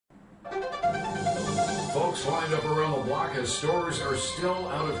Folks lined up around the block as stores are still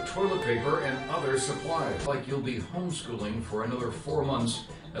out of toilet paper and other supplies. Like you'll be homeschooling for another 4 months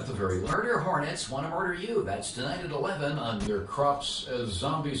at the very least. Murder hornets want to murder you. That's tonight at 11 on your crops as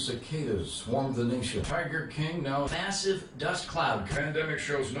zombie cicadas swarm the nation. Tiger King now massive dust cloud. Pandemic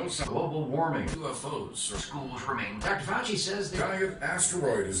shows no sign. Global warming. UFOs. Schools remain. Dr. Fauci says the giant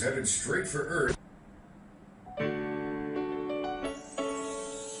asteroid is headed straight for Earth.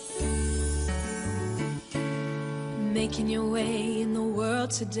 Making your way in the world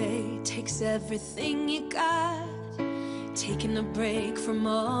today takes everything you got. Taking a break from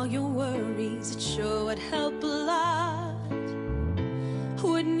all your worries, it sure would help a lot.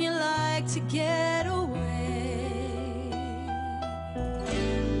 Wouldn't you like to get away?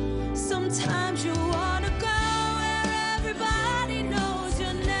 Sometimes you wanna go where everybody knows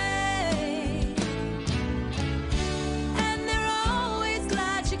your name, and they're always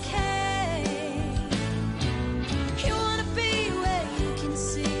glad you came. You wanna be where you can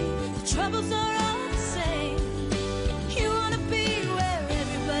see the troubles are all the same. You wanna be where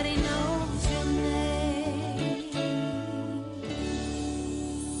everybody knows your name.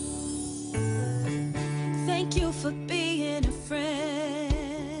 Thank you for being a friend.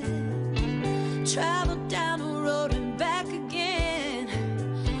 Travel down the road and back again.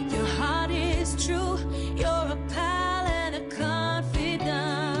 Your heart is true. You're a pal and a confidant.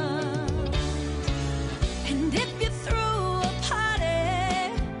 And if you threw a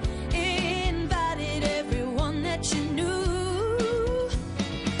party, invited everyone that you knew,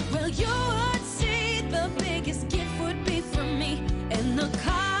 well, you would see the biggest gift would be from me, and the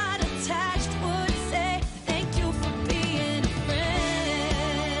card attached would say, thank you for being a friend.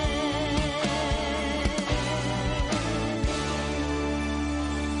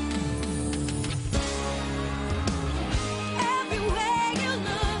 Everywhere you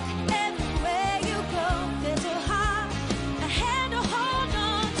look, everywhere you go, there's a heart, a hand to hold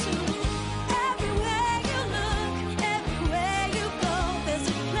on to. Everywhere you look, everywhere you go, there's a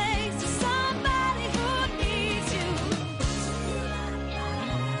place for somebody who needs you.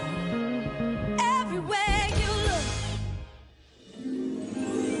 Everywhere you look.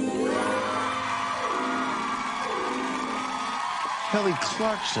 Kelly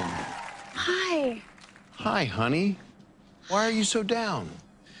Clarkson. Hi, Hi, honey. Why are you so down?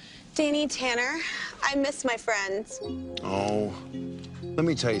 Danny Tanner. I miss my friends. Oh, let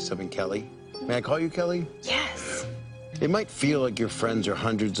me tell you something, Kelly. May I call you Kelly? Yes. It might feel like your friends are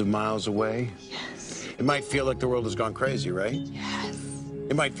hundreds of miles away. Yes. It might feel like the world has gone crazy, right? Yes.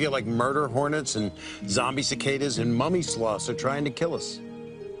 It might feel like murder hornets and zombie cicadas and mummy sloths are trying to kill us.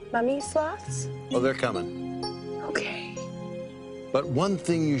 Mummy sloths? Oh, they're coming. Okay. But one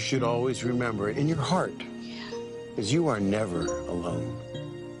thing you should always remember in your heart is you are never alone.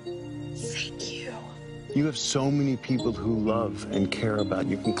 Thank you. You have so many people who love and care about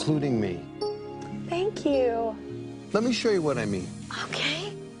you, including me. Thank you. Let me show you what I mean.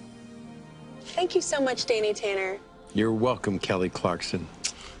 Okay. Thank you so much, Danny Tanner. You're welcome, Kelly Clarkson.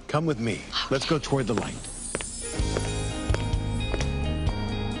 Come with me. Let's go toward the light.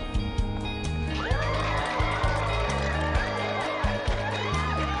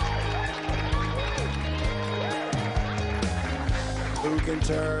 Who can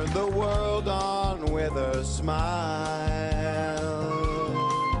turn the world on with a smile?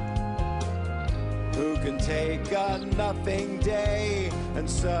 Who can take a nothing day and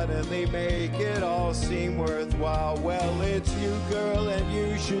suddenly make it all seem worthwhile? Well, it's you, girl, and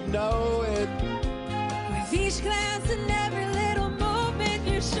you should know it. With each glance and every